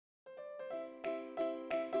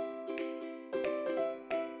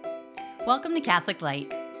Welcome to Catholic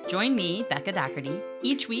Light. Join me, Becca Doherty,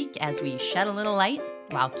 each week as we shed a little light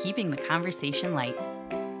while keeping the conversation light.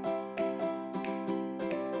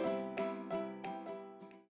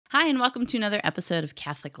 Hi, and welcome to another episode of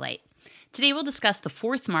Catholic Light. Today we'll discuss the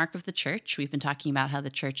fourth mark of the Church. We've been talking about how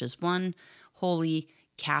the Church is one, holy,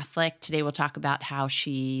 Catholic. Today we'll talk about how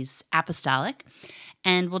she's apostolic,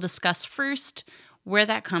 and we'll discuss first where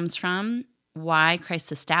that comes from, why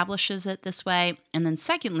Christ establishes it this way, and then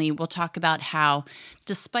secondly, we'll talk about how,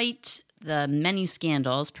 despite the many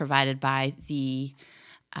scandals provided by the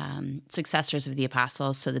successors of the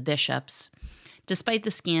apostles, so the bishops, despite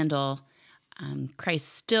the scandal, Christ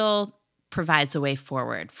still provides a way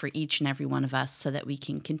forward for each and every one of us so that we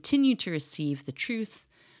can continue to receive the truth,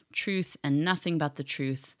 and nothing but the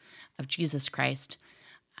truth of Jesus Christ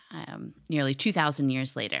nearly 2,000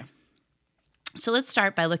 years later. So let's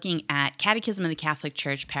start by looking at Catechism of the Catholic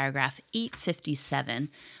Church, paragraph 857,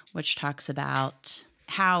 which talks about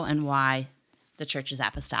how and why the Church is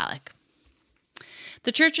apostolic.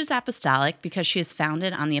 The Church is apostolic because she is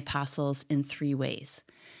founded on the apostles in three ways.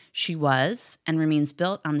 She was and remains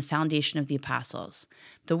built on the foundation of the apostles,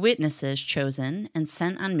 the witnesses chosen and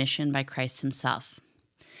sent on mission by Christ himself.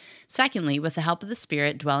 Secondly, with the help of the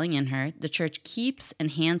Spirit dwelling in her, the Church keeps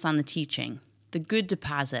and hands on the teaching, the good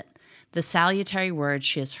deposit, the salutary words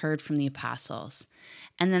she has heard from the apostles.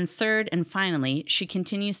 And then third and finally, she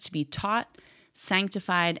continues to be taught,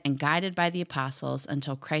 sanctified, and guided by the apostles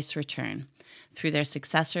until Christ's return, through their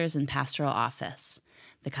successors in pastoral office,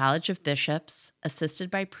 the College of Bishops,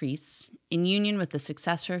 assisted by priests, in union with the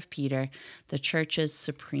successor of Peter, the Church's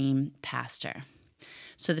supreme pastor.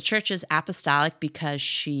 So the Church is apostolic because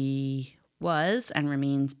she was and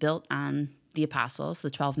remains built on the apostles, the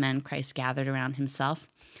 12 men Christ gathered around himself.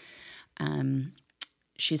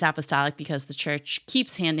 She's apostolic because the Church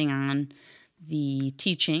keeps handing on the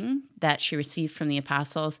teaching that she received from the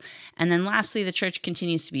apostles. And then lastly, the Church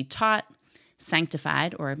continues to be taught,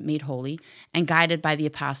 sanctified or made holy, and guided by the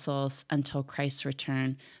apostles until Christ's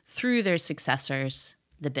return through their successors,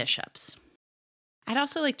 the bishops. I'd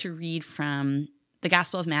also like to read from the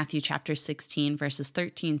Gospel of Matthew, chapter 16, verses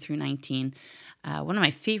 13 through 19, one of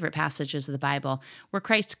my favorite passages of the Bible, where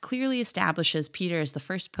Christ clearly establishes Peter as the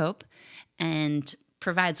first pope and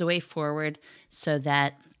provides a way forward so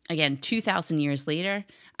that, again, 2,000 years later,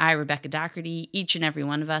 I, Rebecca Doherty, each and every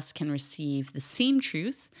one of us can receive the same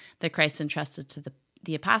truth that Christ entrusted to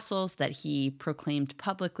the apostles that he proclaimed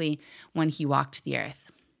publicly when he walked the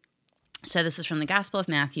earth. So this is from the Gospel of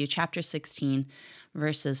Matthew, chapter 16,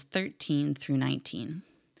 verses 13 through 19.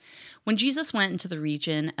 When Jesus went into the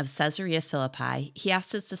region of Caesarea Philippi, he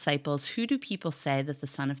asked his disciples, "Who do people say that the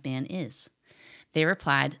Son of Man is?" They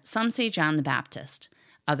replied, "Some say John the Baptist,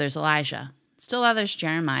 others Elijah, still others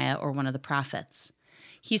Jeremiah or one of the prophets."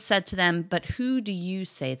 He said to them, "But who do you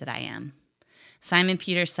say that I am?" Simon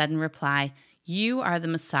Peter said in reply, "You are the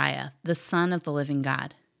Messiah, the Son of the living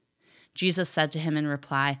God." Jesus said to him in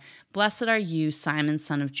reply, "Blessed are you, Simon,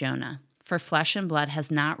 son of Jonah, for flesh and blood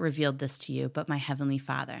has not revealed this to you, but my heavenly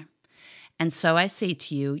Father. And so I say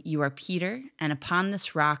to you, you are Peter, and upon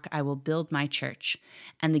this rock I will build my church,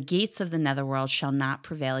 and the gates of the netherworld shall not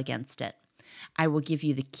prevail against it. I will give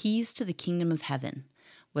you the keys to the kingdom of heaven.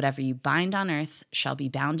 Whatever you bind on earth shall be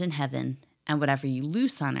bound in heaven, and whatever you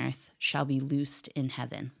loose on earth shall be loosed in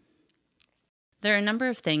heaven." There are a number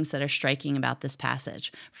of things that are striking about this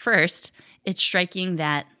passage. First, it's striking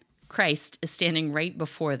that Christ is standing right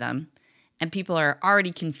before them, and people are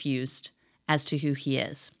already confused as to who he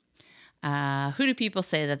is. Who do people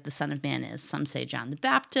say that the Son of Man is? Some say John the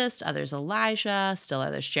Baptist, others Elijah, still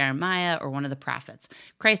others Jeremiah, or one of the prophets.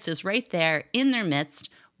 Christ is right there in their midst,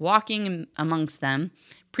 walking amongst them,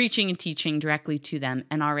 preaching and teaching directly to them,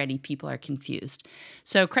 and already people are confused.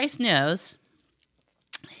 So Christ knows,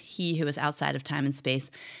 he who is outside of time and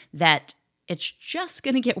space, that it's just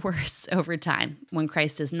going to get worse over time when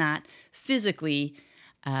Christ is not physically,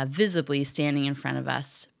 visibly standing in front of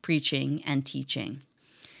us, preaching and teaching.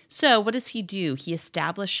 So what does he do? He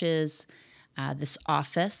establishes this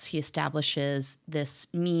office. He establishes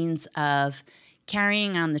this means of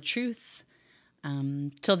carrying on the truth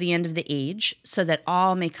till the end of the age so that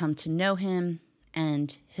all may come to know him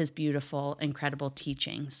and his beautiful, incredible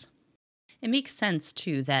teachings. It makes sense,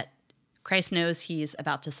 too, that Christ knows he's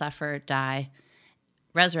about to suffer, die,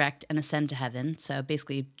 resurrect, and ascend to heaven. So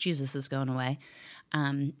basically, Jesus is going away.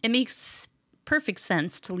 It makes perfect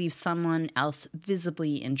sense to leave someone else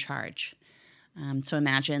visibly in charge. So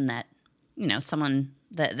imagine that, someone,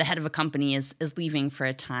 the head of a company is leaving for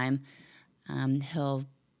a time. He'll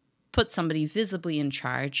put somebody visibly in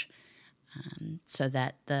charge so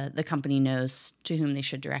that the company knows to whom they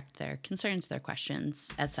should direct their concerns, their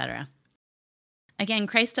questions, etc. Again,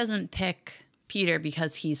 Christ doesn't pick Peter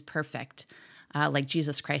because he's perfect, like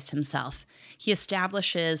Jesus Christ himself. He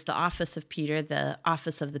establishes the office of Peter, the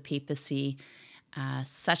office of the papacy,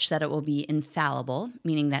 such that it will be infallible,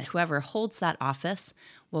 meaning that whoever holds that office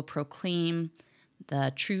will proclaim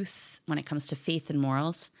the truth when it comes to faith and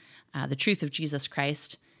morals, the truth of Jesus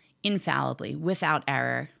Christ, infallibly, without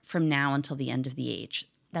error, from now until the end of the age.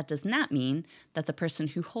 That does not mean that the person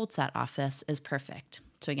who holds that office is perfect.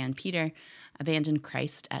 So again, Peter abandoned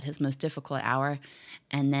Christ at his most difficult hour,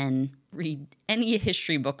 and then read any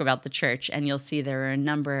history book about the church, and you'll see there are a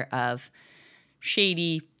number of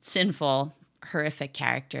shady, sinful, horrific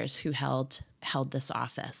characters who held this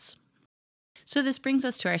office. So this brings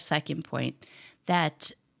us to our second point,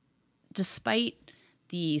 that despite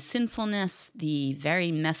the sinfulness, the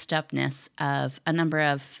very messed upness of a number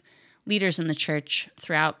of leaders in the church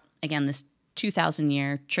throughout, again, this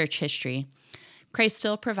 2,000-year church history, Christ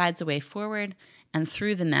still provides a way forward, and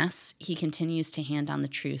through the mess, he continues to hand on the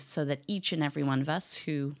truth so that each and every one of us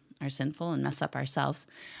who are sinful and mess up ourselves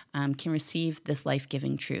can receive this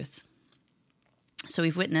life-giving truth. So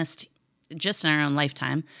we've witnessed, just in our own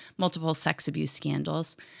lifetime, multiple sex abuse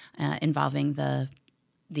scandals involving the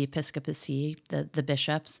episcopacy, the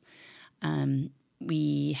bishops.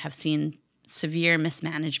 We have seen severe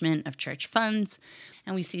mismanagement of church funds,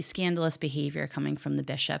 and we see scandalous behavior coming from the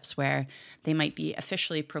bishops where they might be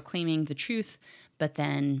officially proclaiming the truth, but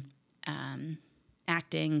then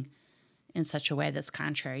acting in such a way that's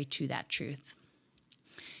contrary to that truth.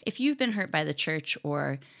 If you've been hurt by the church,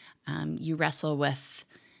 or you wrestle with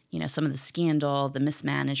some of the scandal, the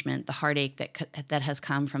mismanagement, the heartache that has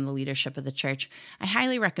come from the leadership of the church, I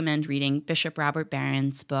highly recommend reading Bishop Robert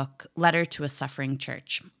Barron's book, Letter to a Suffering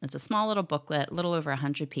Church. It's a small little booklet, a little over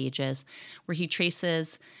 100 pages, where he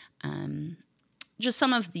traces just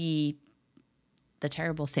some of the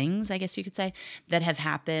terrible things, I guess you could say, that have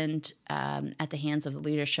happened at the hands of the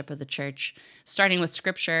leadership of the church, starting with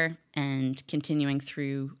Scripture and continuing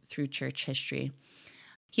through church history.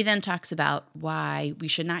 He then talks about why we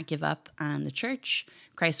should not give up on the church,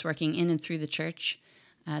 Christ working in and through the church,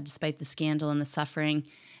 despite the scandal and the suffering.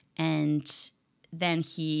 And then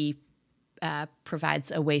he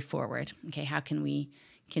provides a way forward. Okay, how can we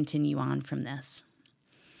continue on from this?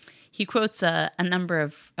 He quotes a number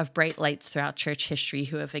of bright lights throughout church history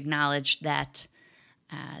who have acknowledged that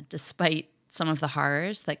despite some of the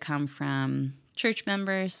horrors that come from church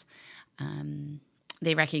members,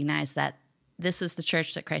 they recognize that this is the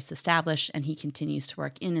church that Christ established, and he continues to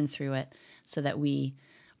work in and through it so that we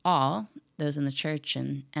all, those in the church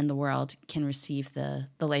and the world, can receive the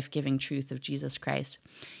life-giving truth of Jesus Christ.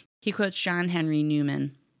 He quotes John Henry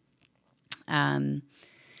Newman,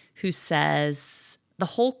 who says, "The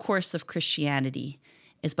whole course of Christianity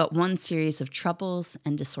is but one series of troubles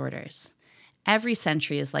and disorders. Every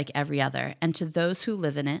century is like every other, and to those who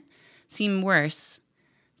live in it, seem worse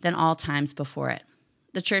than all times before it.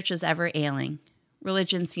 The church is ever ailing.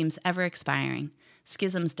 Religion seems ever expiring.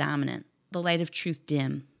 Schisms dominant. The light of truth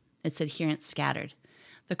dim. Its adherents scattered.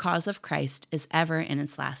 The cause of Christ is ever in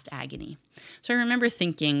its last agony." So I remember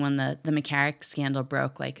thinking when the McCarrick scandal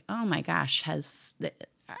broke, like, oh my gosh,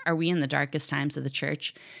 are we in the darkest times of the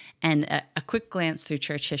church? And a quick glance through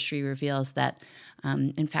church history reveals that,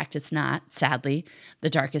 in fact, it's not, sadly, the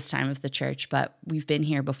darkest time of the church, but we've been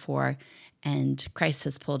here before, and Christ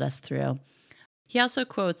has pulled us through. He also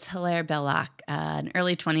quotes Hilaire Belloc, an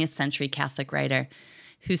early 20th century Catholic writer,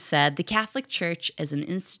 who said, "The Catholic Church is an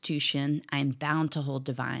institution I am bound to hold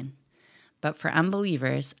divine. But for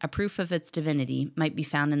unbelievers, a proof of its divinity might be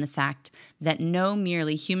found in the fact that no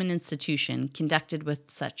merely human institution conducted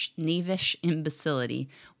with such knavish imbecility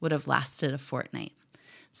would have lasted a fortnight."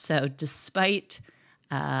 So despite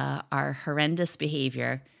our horrendous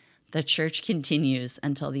behavior, the church continues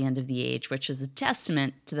until the end of the age, which is a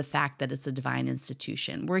testament to the fact that it's a divine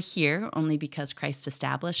institution. We're here only because Christ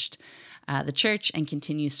established the church and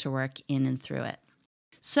continues to work in and through it.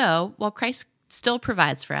 So while Christ still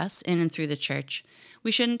provides for us in and through the church,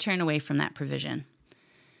 we shouldn't turn away from that provision.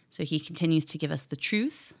 So he continues to give us the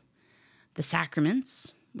truth, the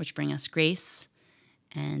sacraments, which bring us grace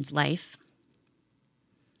and life.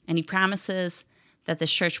 And he promises that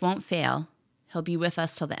this church won't fail. He'll be with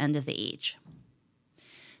us till the end of the age.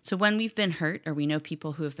 So when we've been hurt, or we know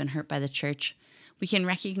people who have been hurt by the church, we can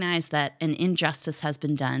recognize that an injustice has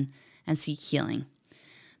been done and seek healing.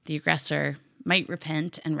 The aggressor might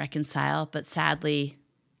repent and reconcile, but sadly,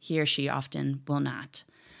 he or she often will not.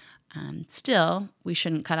 Still, we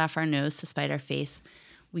shouldn't cut off our nose to spite our face.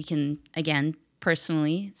 We can, again,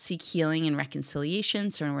 personally seek healing and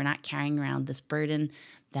reconciliation so we're not carrying around this burden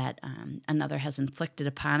that another has inflicted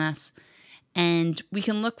upon us. And we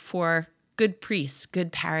can look for good priests,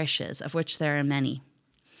 good parishes, of which there are many.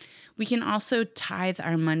 We can also tithe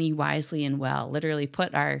our money wisely and well, literally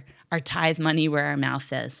put our tithe money where our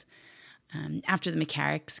mouth is. After the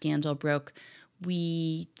McCarrick scandal broke,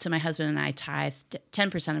 so my husband and I tithed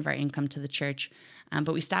 10% of our income to the church,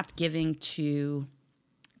 but we stopped giving to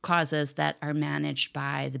causes that are managed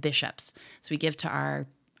by the bishops. So we give to our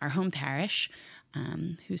home parish,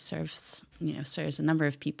 who serves a number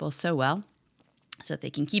of people so well, so that they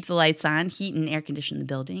can keep the lights on, heat and air condition the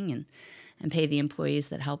building, and pay the employees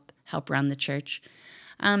that help run the church.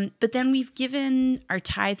 But then we've given our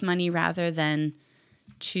tithe money rather than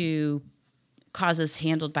to causes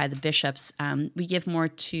handled by the bishops. We give more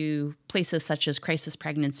to places such as crisis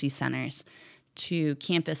pregnancy centers, to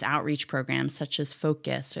campus outreach programs such as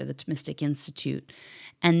Focus or the Thomistic Institute,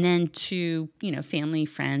 and then to family,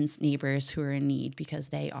 friends, neighbors who are in need because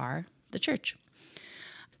they are the church.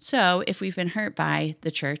 So if we've been hurt by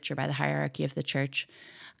the church or by the hierarchy of the church,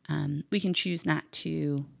 we can choose not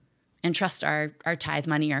to entrust our tithe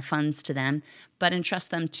money, our funds to them, but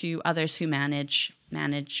entrust them to others who manage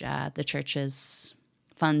the church's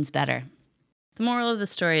funds better. The moral of the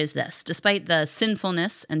story is this: despite the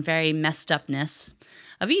sinfulness and very messed upness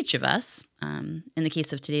of each of us, in the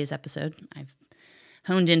case of today's episode, I've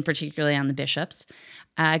honed in particularly on the bishops,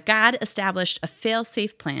 God established a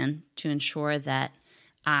fail-safe plan to ensure that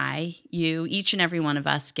you, each and every one of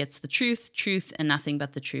us gets the truth, and nothing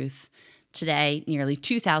but the truth today, nearly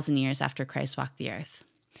 2,000 years after Christ walked the earth.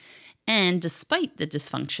 And despite the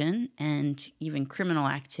dysfunction and even criminal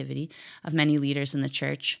activity of many leaders in the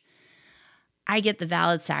church, I get the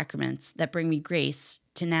valid sacraments that bring me grace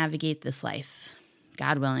to navigate this life,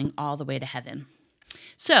 God willing, all the way to heaven.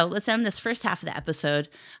 So let's end this first half of the episode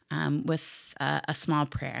with a small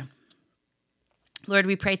prayer. Lord,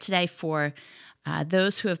 we pray today for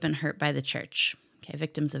those who have been hurt by the church,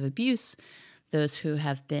 victims of abuse, those who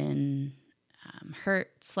have been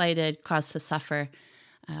hurt, slighted, caused to suffer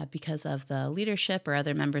because of the leadership or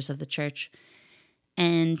other members of the church.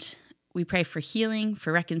 And we pray for healing,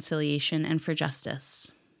 for reconciliation, and for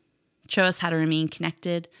justice. Show us how to remain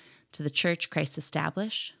connected to the church Christ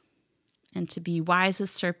established, and to be wise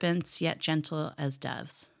as serpents, yet gentle as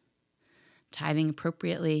doves, tithing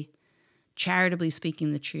appropriately, charitably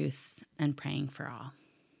speaking the truth, and praying for all.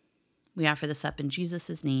 We offer this up in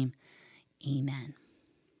Jesus' name. Amen.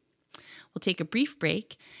 We'll take a brief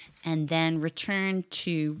break and then return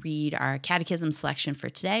to read our catechism selection for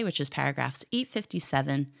today, which is paragraphs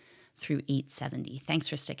 857 through 870. Thanks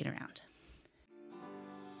for sticking around.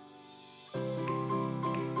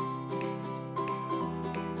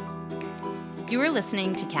 You are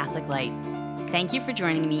listening to Catholic Light. Thank you for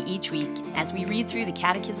joining me each week as we read through the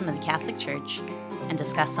Catechism of the Catholic Church and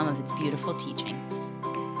discuss some of its beautiful teachings.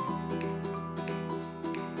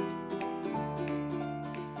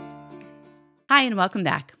 Hi, and welcome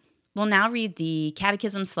back. We'll now read the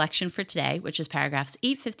catechism selection for today, which is paragraphs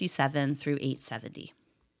 857 through 870.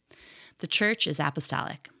 The Church is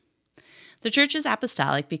apostolic. The Church is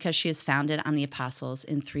apostolic because she is founded on the apostles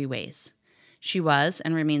in three ways. She was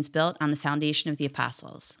and remains built on the foundation of the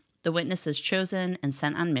apostles, the witnesses chosen and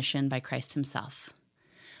sent on mission by Christ himself.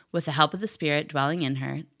 With the help of the Spirit dwelling in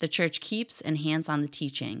her, the Church keeps and hands on the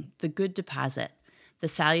teaching, the good deposit, the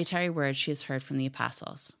salutary word she has heard from the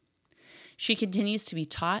apostles. She continues to be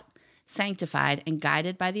taught, sanctified, and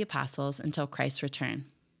guided by the apostles until Christ's return,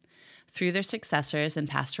 through their successors in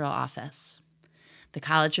pastoral office. The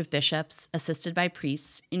College of Bishops, assisted by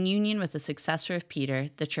priests, in union with the successor of Peter,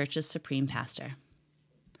 the Church's supreme pastor.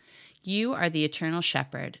 You are the eternal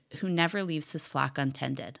shepherd who never leaves his flock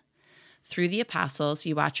untended. Through the apostles,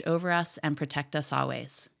 you watch over us and protect us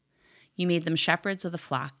always. You made them shepherds of the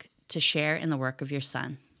flock to share in the work of your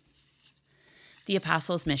Son. The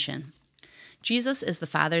apostles' mission. Jesus is the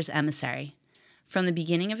Father's emissary. From the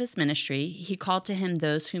beginning of his ministry, he called to him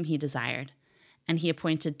those whom he desired, and he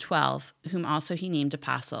appointed 12, whom also he named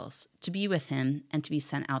apostles, to be with him and to be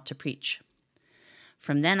sent out to preach.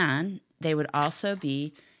 From then on, they would also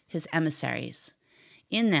be his emissaries.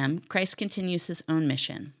 In them, Christ continues his own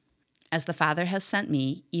mission. As the Father has sent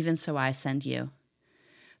me, even so I send you.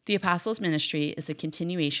 The apostles' ministry is a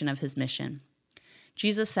continuation of his mission.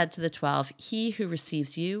 Jesus said to the 12, "He who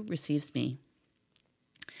receives you receives me."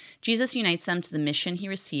 Jesus unites them to the mission he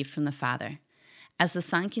received from the Father. As the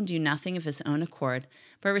Son can do nothing of his own accord,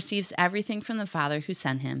 but receives everything from the Father who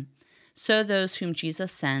sent him, so those whom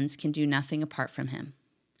Jesus sends can do nothing apart from him,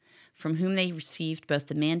 from whom they received both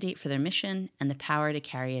the mandate for their mission and the power to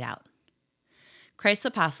carry it out. Christ's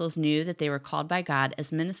apostles knew that they were called by God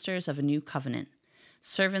as ministers of a new covenant,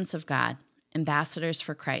 servants of God, ambassadors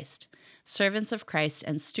for Christ, servants of Christ,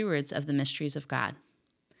 and stewards of the mysteries of God.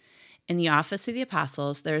 In the office of the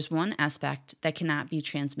apostles, there is one aspect that cannot be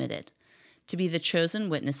transmitted: to be the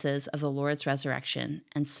chosen witnesses of the Lord's resurrection,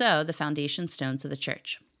 and so the foundation stones of the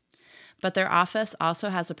church. But their office also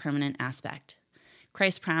has a permanent aspect.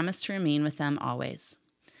 Christ promised to remain with them always.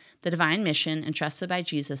 The divine mission entrusted by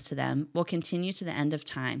Jesus to them will continue to the end of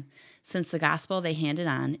time, since the gospel they handed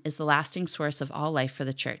on is the lasting source of all life for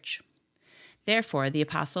the church. Therefore, the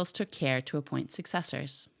apostles took care to appoint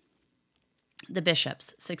successors. The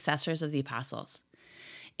bishops, successors of the apostles.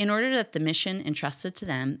 In order that the mission entrusted to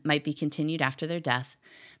them might be continued after their death,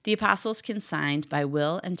 the apostles consigned by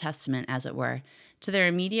will and testament, as it were, to their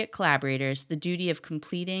immediate collaborators the duty of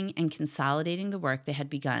completing and consolidating the work they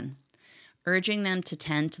had begun, urging them to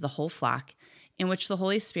tend to the whole flock, in which the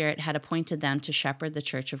Holy Spirit had appointed them to shepherd the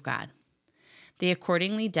church of God. They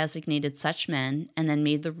accordingly designated such men and then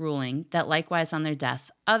made the ruling that likewise on their death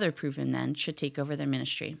other proven men should take over their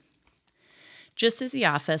ministry. Just as the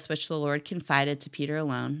office which the Lord confided to Peter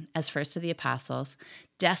alone, as first of the apostles,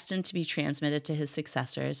 destined to be transmitted to his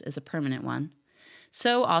successors, is a permanent one,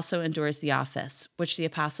 so also endures the office which the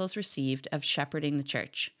apostles received of shepherding the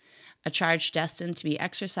church, a charge destined to be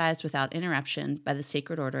exercised without interruption by the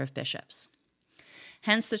sacred order of bishops.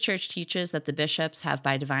 Hence the church teaches that the bishops have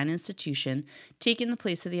by divine institution taken the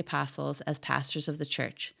place of the apostles as pastors of the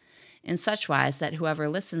church, in such wise that whoever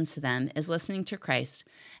listens to them is listening to Christ,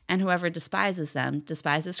 and whoever despises them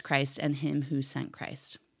despises Christ and him who sent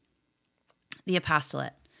Christ. The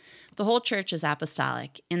apostolate. The whole church is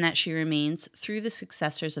apostolic, in that she remains, through the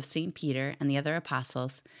successors of St. Peter and the other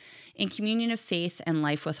apostles, in communion of faith and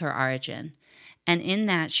life with her origin, and in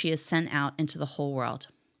that she is sent out into the whole world.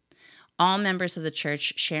 All members of the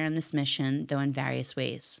church share in this mission, though in various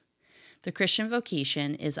ways. The Christian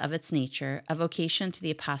vocation is of its nature a vocation to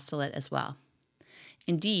the apostolate as well.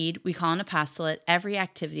 Indeed, we call an apostolate every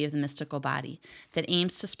activity of the mystical body that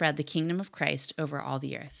aims to spread the kingdom of Christ over all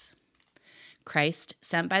the earth. Christ,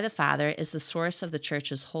 sent by the Father, is the source of the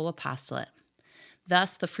church's whole apostolate.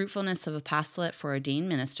 Thus, the fruitfulness of apostolate for ordained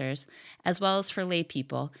ministers, as well as for lay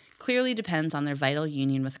people, clearly depends on their vital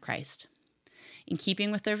union with Christ. In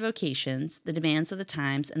keeping with their vocations, the demands of the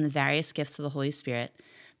times, and the various gifts of the Holy Spirit,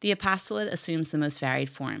 the apostolate assumes the most varied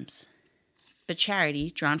forms. But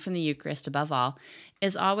charity, drawn from the Eucharist above all,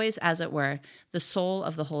 is always, as it were, the soul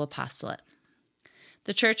of the whole apostolate.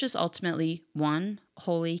 The Church is ultimately one,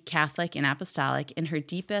 holy, Catholic, and apostolic in her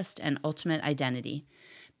deepest and ultimate identity,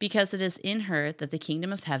 because it is in her that the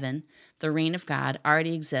kingdom of heaven, the reign of God,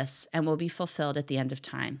 already exists and will be fulfilled at the end of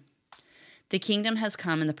time. The kingdom has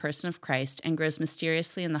come in the person of Christ and grows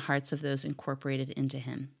mysteriously in the hearts of those incorporated into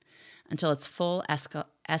him, until its full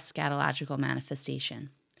eschatological manifestation.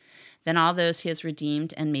 Then all those he has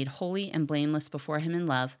redeemed and made holy and blameless before him in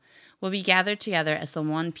love will be gathered together as the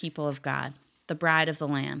one people of God, the bride of the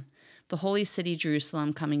Lamb, the holy city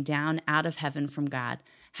Jerusalem coming down out of heaven from God,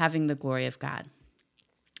 having the glory of God.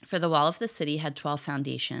 For the wall of the city had 12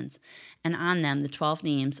 foundations, and on them the 12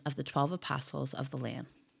 names of the 12 apostles of the Lamb.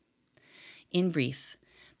 In brief,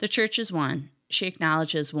 the church is one. She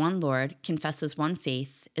acknowledges one Lord, confesses one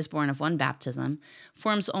faith, is born of one baptism,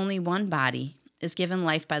 forms only one body, is given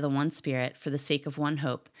life by the one Spirit for the sake of one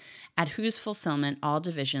hope, at whose fulfillment all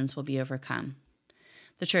divisions will be overcome.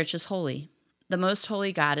 The church is holy. The most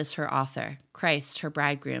holy God is her author. Christ, her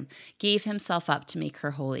bridegroom, gave himself up to make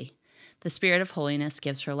her holy. The Spirit of holiness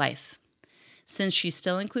gives her life. Since she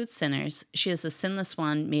still includes sinners, she is the sinless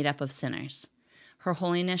one made up of sinners. Her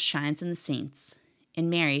holiness shines in the saints. In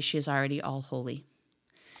Mary, she is already all holy.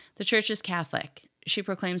 The church is Catholic. She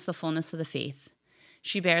proclaims the fullness of the faith.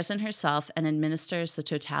 She bears in herself and administers the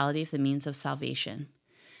totality of the means of salvation.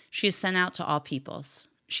 She is sent out to all peoples.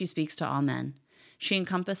 She speaks to all men. She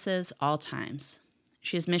encompasses all times.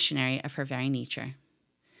 She is missionary of her very nature.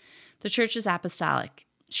 The church is apostolic.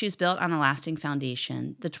 She is built on a lasting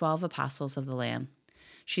foundation, the 12 apostles of the Lamb.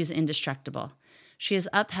 She is indestructible. She is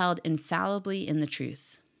upheld infallibly in the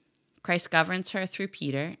truth. Christ governs her through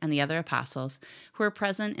Peter and the other apostles, who are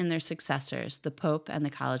present in their successors, the Pope and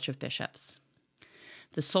the College of Bishops.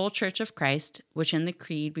 The sole Church of Christ, which in the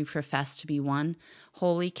Creed we profess to be one,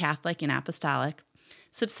 holy, Catholic, and apostolic,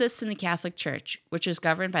 subsists in the Catholic Church, which is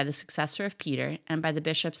governed by the successor of Peter and by the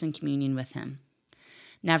bishops in communion with him.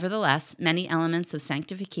 Nevertheless, many elements of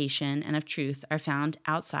sanctification and of truth are found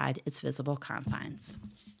outside its visible confines.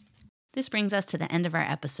 This brings us to the end of our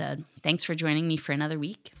episode. Thanks for joining me for another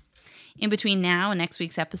week. In between now and next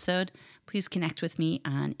week's episode, please connect with me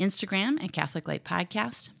on Instagram at Catholic Light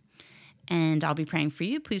Podcast. and I'll be praying for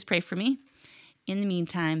you. Please pray for me. In the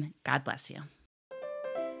meantime, God bless you.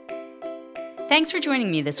 Thanks for joining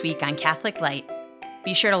me this week on Catholic Light.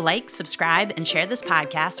 Be sure to like, subscribe, and share this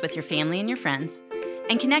podcast with your family and your friends,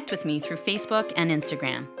 and connect with me through Facebook and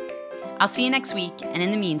Instagram. I'll see you next week, and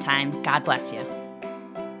in the meantime, God bless you.